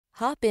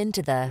Hop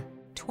into the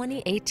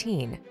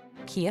 2018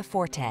 Kia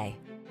Forte.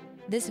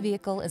 This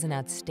vehicle is an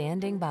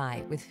outstanding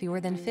buy with fewer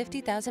than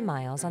 50,000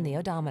 miles on the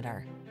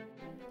odometer.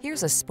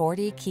 Here's a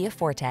sporty Kia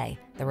Forte,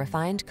 the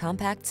refined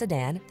compact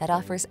sedan that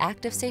offers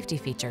active safety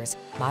features,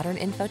 modern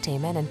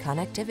infotainment and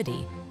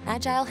connectivity,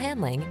 agile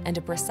handling, and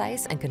a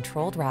precise and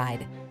controlled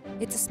ride.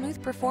 It's a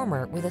smooth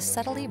performer with a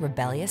subtly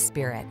rebellious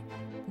spirit.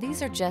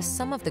 These are just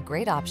some of the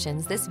great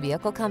options this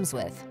vehicle comes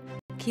with: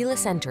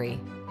 keyless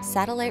entry,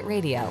 satellite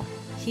radio,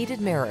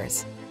 heated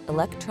mirrors,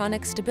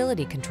 electronic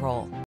stability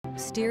control,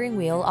 steering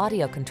wheel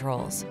audio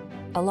controls,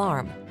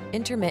 alarm,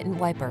 intermittent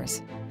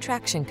wipers,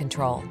 traction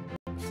control,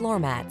 floor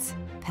mats,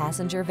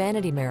 passenger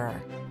vanity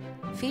mirror.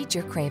 Feed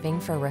your craving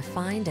for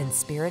refined and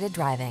spirited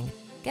driving.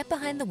 Get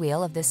behind the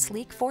wheel of this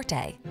sleek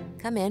Forte.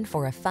 Come in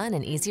for a fun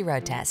and easy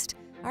road test.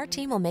 Our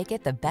team will make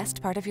it the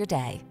best part of your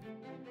day.